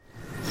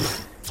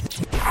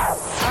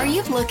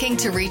you looking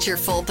to reach your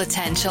full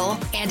potential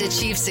and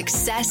achieve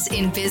success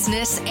in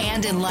business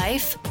and in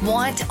life?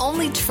 Want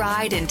only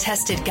tried and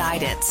tested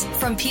guidance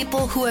from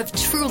people who have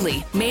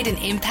truly made an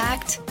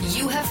impact?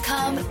 You have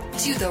come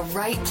to the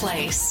right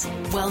place.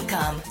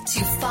 Welcome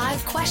to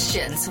 5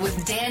 Questions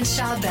with Dan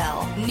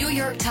Schawbel. New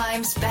York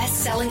Times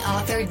best-selling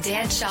author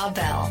Dan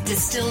Schawbel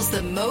distills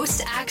the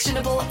most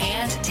actionable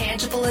and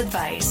tangible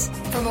advice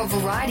from a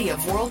variety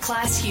of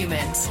world-class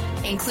humans,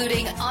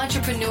 including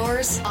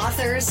entrepreneurs,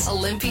 authors,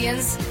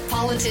 Olympians,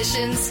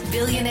 politicians,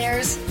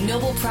 billionaires,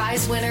 Nobel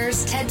Prize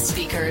winners, TED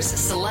speakers,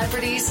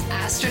 celebrities,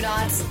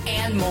 astronauts,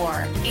 and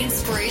more.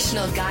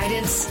 Inspirational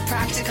guidance,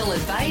 practical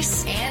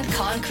advice, and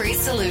concrete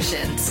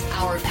solutions.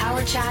 Our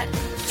Power Chat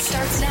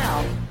starts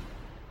now.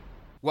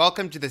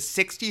 Welcome to the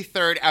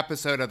 63rd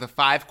episode of the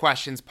 5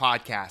 Questions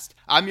podcast.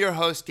 I'm your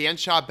host, Dan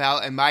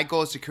Schawbel, and my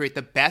goal is to create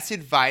the best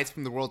advice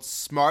from the world's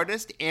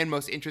smartest and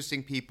most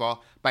interesting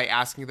people by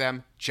asking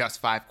them just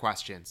 5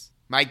 questions.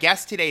 My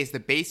guest today is the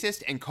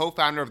bassist and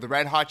co-founder of the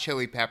Red Hot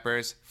Chili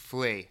Peppers,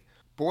 Flea.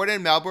 Born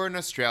in Melbourne,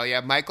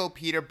 Australia, Michael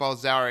Peter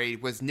Balzari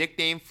was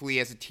nicknamed Flea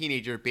as a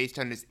teenager based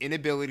on his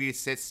inability to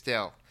sit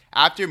still.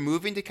 After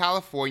moving to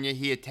California,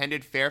 he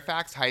attended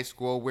Fairfax High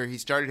School, where he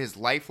started his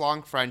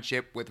lifelong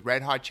friendship with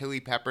Red Hot Chili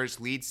Peppers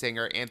lead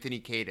singer Anthony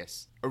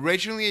Kiedis.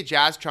 Originally a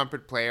jazz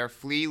trumpet player,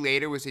 Flea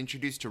later was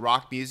introduced to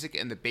rock music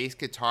and the bass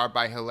guitar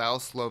by Hillel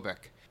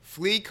Slovak.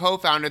 Flea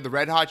co-founded the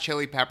Red Hot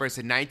Chili Peppers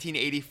in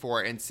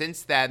 1984, and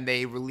since then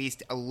they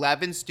released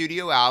 11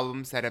 studio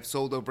albums that have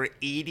sold over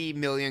 80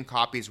 million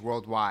copies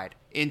worldwide.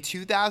 In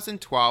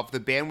 2012, the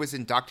band was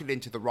inducted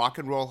into the Rock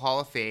and Roll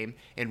Hall of Fame,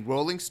 and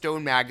Rolling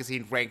Stone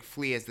magazine ranked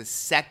Flea as the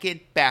second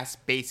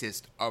best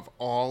bassist of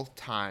all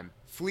time.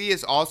 Flea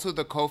is also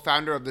the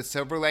co-founder of the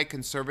Silverlight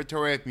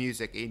Conservatory of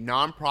Music, a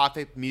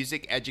non-profit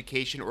music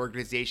education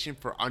organization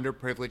for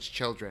underprivileged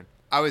children.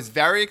 I was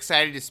very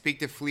excited to speak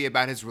to Flea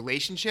about his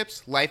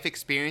relationships, life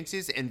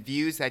experiences, and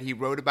views that he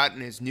wrote about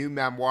in his new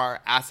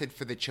memoir, Acid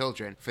for the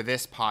Children, for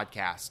this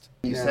podcast.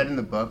 You said in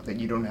the book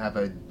that you don't have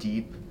a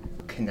deep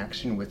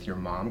connection with your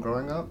mom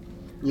growing up.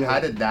 Yeah.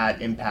 How did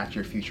that impact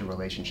your future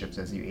relationships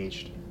as you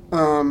aged?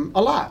 A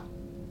lot,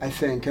 I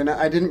think. And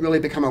I didn't really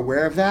become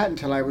aware of that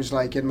until I was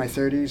like in my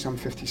 30s. I'm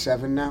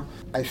 57 now.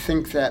 I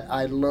think that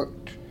I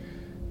looked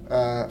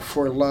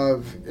for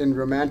love in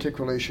romantic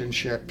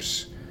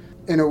relationships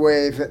in a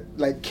way that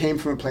like came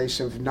from a place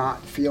of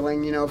not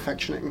feeling,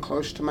 affectionate and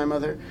close to my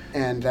mother.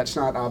 And that's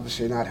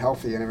obviously not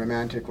healthy in a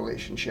romantic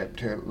relationship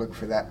to look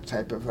for that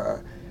type of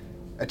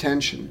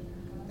attention.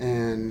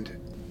 And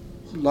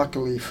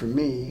luckily for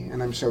me,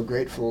 and I'm so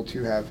grateful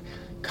to have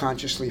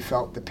consciously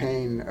felt the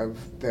pain of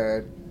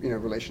the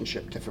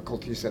relationship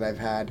difficulties that I've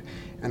had,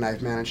 and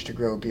I've managed to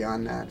grow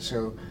beyond that.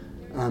 So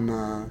in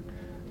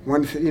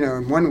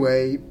one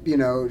way, it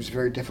was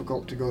very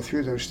difficult to go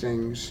through those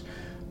things.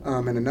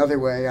 In another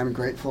way, I'm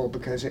grateful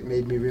because it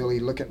made me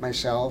really look at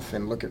myself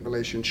and look at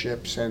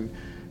relationships and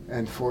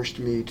forced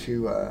me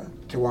to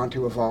want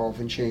to evolve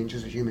and change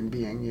as a human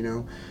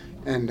being,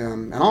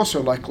 And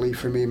also, luckily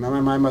for me,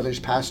 my mother's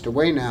passed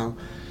away now,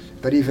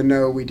 but even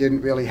though we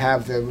didn't really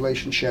have the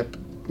relationship,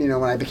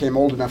 when I became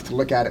old enough to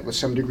look at it with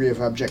some degree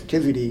of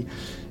objectivity,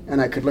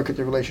 and I could look at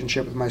the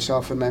relationship with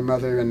myself and my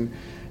mother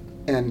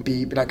and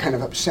be kind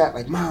of upset,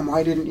 like, Mom,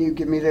 why didn't you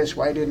give me this?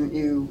 Why didn't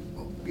you,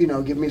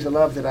 give me the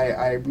love that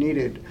I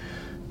needed?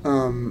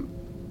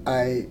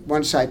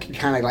 Once I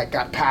kind of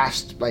got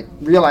past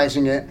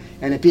realizing it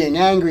and it being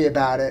angry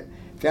about it,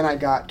 then I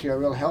got to a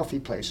real healthy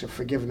place of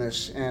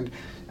forgiveness and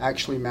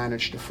actually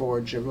managed to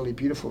forge a really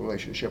beautiful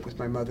relationship with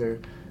my mother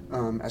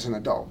as an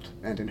adult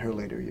and in her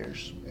later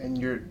years. And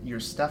your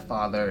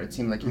stepfather, it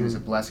seemed like he was a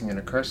blessing and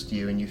a curse to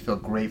you, and you feel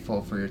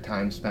grateful for your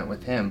time spent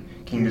with him.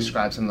 Can you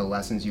describe some of the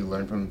lessons you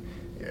learned from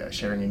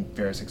sharing in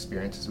various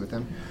experiences with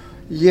him?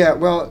 Yeah,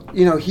 well,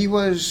 he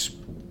was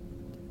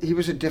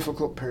a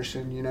difficult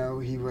person.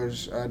 He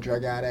was a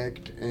drug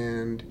addict,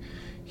 and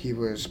he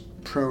was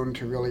prone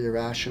to really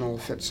irrational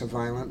fits of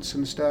violence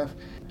and stuff.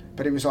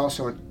 But he was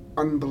also an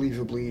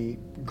unbelievably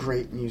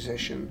great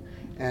musician,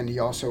 and he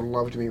also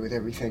loved me with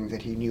everything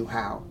that he knew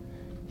how.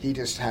 He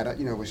just had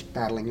was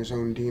battling his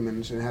own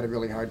demons and had a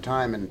really hard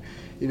time, and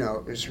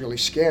it was really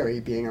scary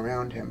being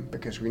around him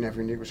because we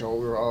never knew. So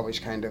we were always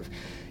kind of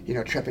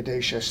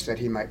trepidatious that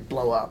he might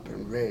blow up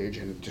and rage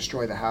and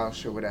destroy the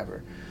house or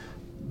whatever.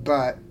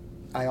 But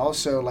I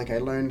also I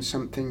learned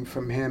something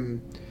from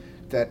him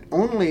that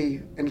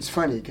only, and it's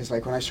funny because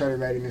when I started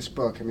writing this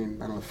book, I don't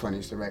know if funny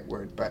is the right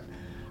word, but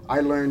I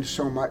learned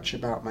so much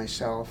about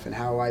myself and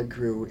how I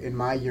grew in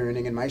my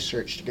yearning and my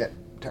search to get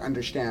to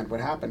understand what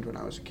happened when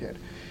I was a kid.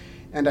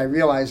 And I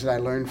realized that I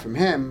learned from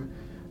him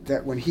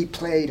that when he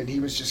played and he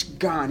was just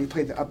gone, he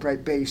played the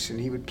upright bass and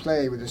he would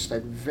play with this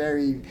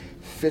very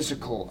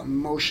physical,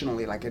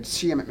 emotionally, I could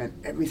see him, it meant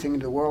everything in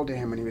the world to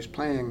him when he was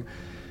playing,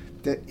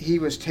 that he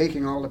was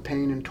taking all the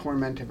pain and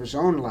torment of his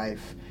own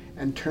life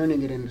and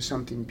turning it into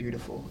something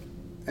beautiful.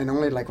 And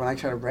only when I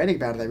started writing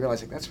about it, I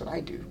realized that's what I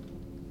do.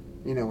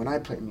 When I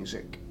play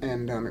music.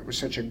 And it was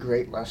such a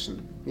great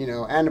lesson,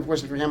 and if it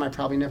wasn't for him, I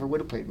probably never would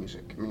have played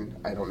music.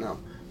 I don't know.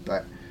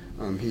 but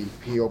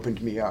he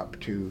opened me up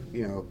to,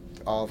 you know,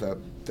 all the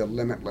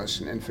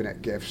limitless and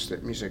infinite gifts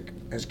that music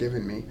has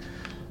given me,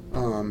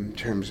 in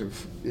terms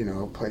of, you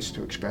know, a place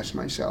to express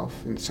myself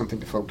and something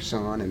to focus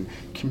on and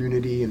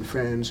community and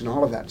friends and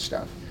all of that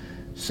stuff.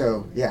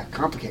 So, yeah,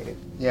 complicated.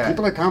 Yeah.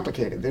 People are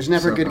complicated. There's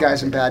never So good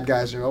guys and bad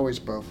guys. There are always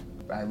both.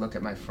 I look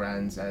at my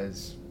friends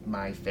as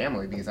my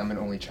family because I'm an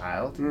only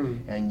child,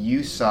 and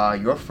you saw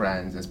your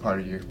friends as part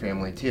of your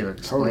family too.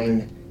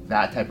 Explain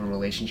that type of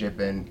relationship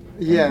and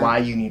why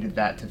you needed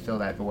that to fill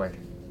that void.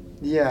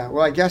 Yeah,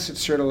 well, I guess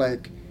it's sort of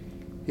like,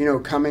 you know,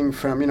 coming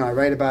from, you know, I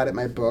write about it in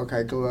my book.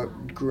 I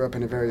grew up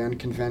in a very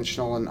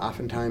unconventional and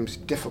oftentimes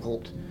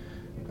difficult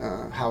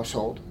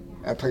household,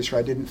 a place where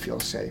I didn't feel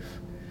safe.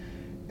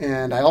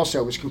 And I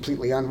also was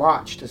completely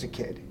unwatched as a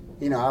kid.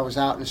 You know, I was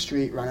out in the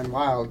street running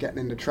wild, getting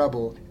into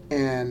trouble.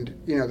 And,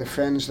 you know, the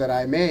friends that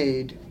I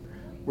made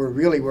were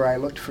really where I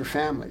looked for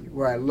family,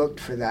 where I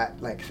looked for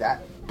that, like,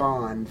 that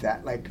bond,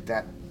 that, like,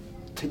 that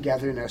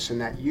togetherness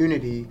and that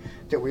unity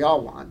that we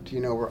all want.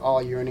 You know, we're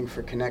all yearning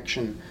for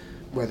connection,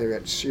 whether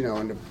it's, you know,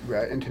 in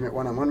an intimate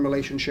one-on-one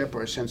relationship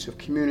or a sense of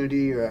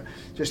community or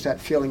just that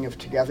feeling of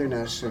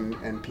togetherness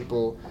and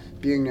people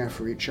being there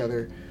for each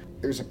other.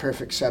 It was a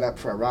perfect setup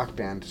for a rock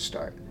band to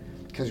start,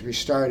 because we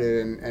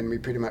started and we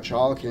pretty much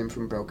all came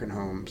from broken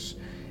homes,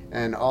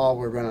 and all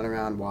were running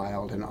around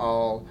wild, and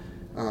all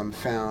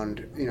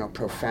found, you know,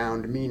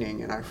 profound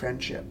meaning in our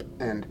friendship.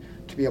 And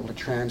to be able to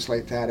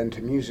translate that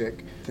into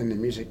music, then the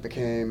music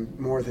became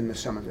more than the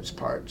sum of its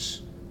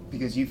parts.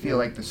 Because you feel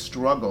like the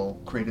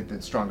struggle created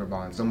the stronger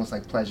bonds, almost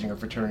like pledging a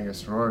fraternity or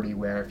sorority,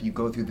 where if you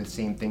go through the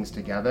same things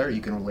together,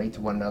 you can relate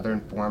to one another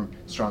and form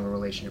stronger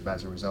relationship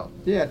as a result.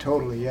 Yeah,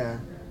 totally, yeah.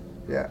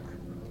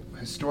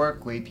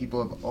 Historically,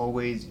 people have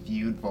always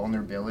viewed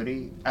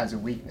vulnerability as a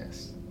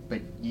weakness, but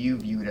you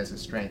view it as a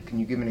strength. Can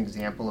you give an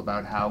example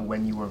about how,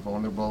 when you were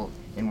vulnerable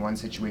in one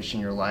situation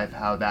in your life,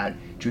 how that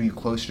drew you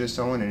closer to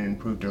someone and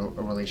improved a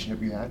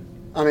relationship you had?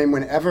 I mean,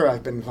 whenever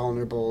I've been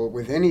vulnerable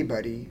with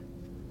anybody,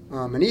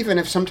 and even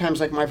if sometimes,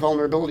 like, my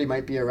vulnerability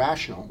might be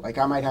irrational, like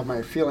I might have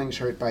my feelings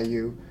hurt by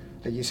you,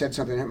 that you said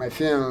something that hurt my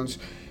feelings,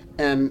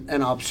 and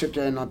I'll sit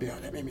there and I'll be, oh,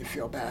 that made me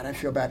feel bad, I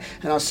feel bad.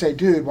 And I'll say,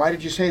 dude, why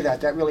did you say that?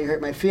 That really hurt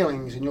my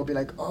feelings. And you'll be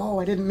like, oh,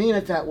 I didn't mean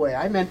it that way.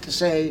 I meant to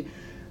say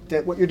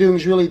that what you're doing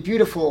is really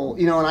beautiful,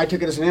 you know, and I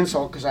took it as an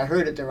insult because I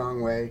heard it the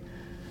wrong way.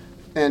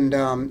 And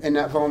in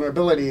that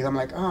vulnerability, I'm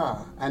like,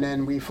 and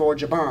then we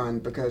forge a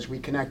bond because we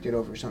connected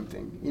over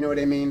something. You know what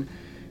I mean?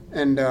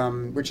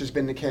 And which has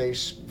been the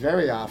case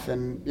very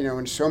often, you know,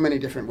 in so many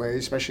different ways,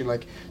 especially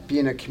like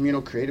being a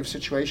communal creative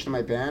situation in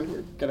my band.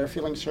 We get our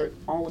feelings hurt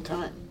all the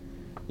time,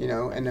 you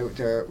know, and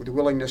the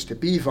willingness to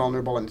be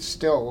vulnerable and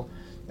still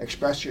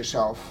express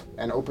yourself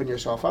and open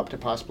yourself up to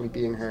possibly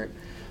being hurt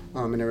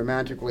in a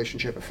romantic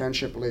relationship, a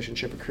friendship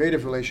relationship, a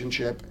creative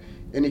relationship,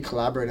 any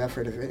collaborative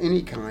effort of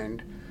any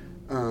kind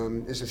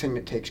is the thing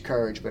that takes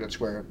courage, but it's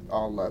where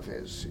all love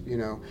is, you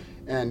know.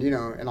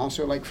 And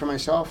also, like, for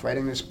myself,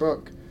 writing this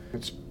book,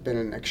 it's been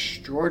an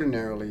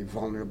extraordinarily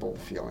vulnerable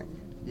feeling,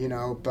 you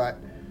know, but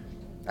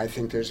I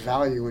think there's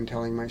value in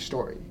telling my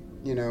story,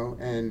 you know,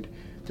 and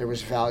there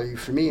was value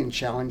for me in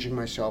challenging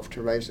myself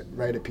to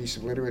write a piece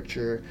of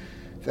literature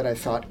that I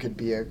thought could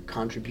be a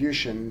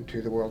contribution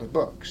to the world of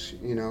books,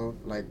 you know.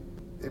 Like,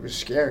 it was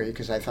scary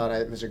because I thought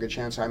there was a good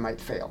chance I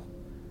might fail,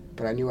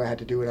 but I knew I had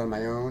to do it on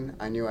my own.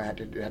 I knew it had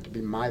to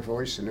be my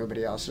voice and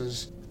nobody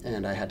else's,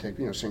 and I had to,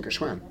 you know, sink or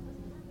swim.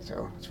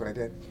 So that's what I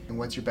did. And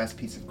what's your best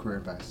piece of career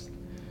advice?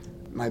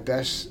 My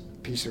best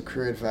piece of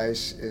career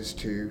advice is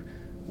to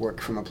work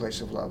from a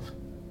place of love.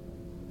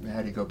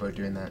 How do you go about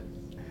doing that?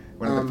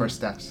 What are the first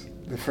steps?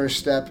 The first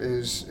step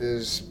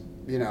is,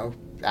 you know,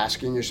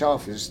 asking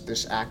yourself, is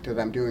this act that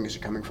I'm doing, is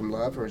it coming from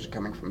love or is it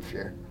coming from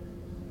fear?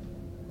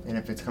 And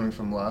if it's coming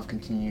from love,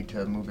 continue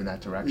to move in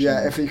that direction.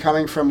 Yeah, if you're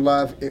coming from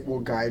love, it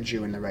will guide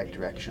you in the right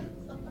direction.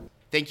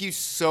 Thank you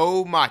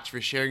so much for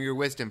sharing your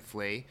wisdom,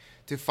 Flea.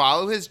 To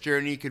follow his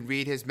journey, you can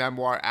read his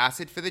memoir,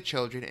 Acid for the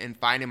Children, and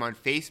find him on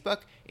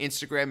Facebook,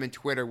 Instagram, and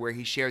Twitter, where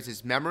he shares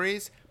his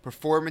memories,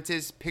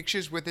 performances,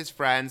 pictures with his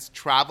friends,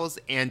 travels,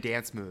 and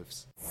dance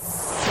moves.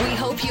 We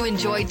hope you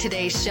enjoyed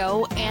today's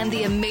show and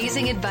the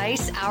amazing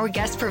advice our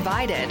guest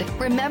provided.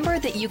 Remember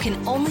that you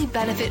can only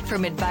benefit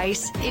from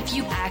advice if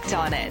you act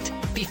on it.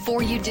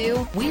 Before you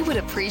do, we would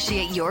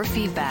appreciate your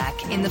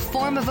feedback in the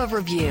form of a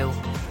review.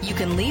 You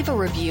can leave a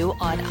review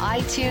on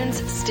iTunes,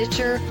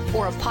 Stitcher,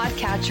 or a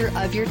podcatcher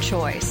of your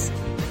choice.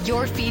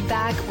 Your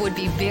feedback would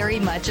be very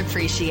much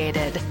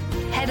appreciated.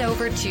 Head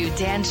over to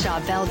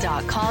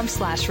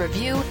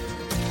danshawbell.com/review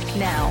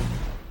now.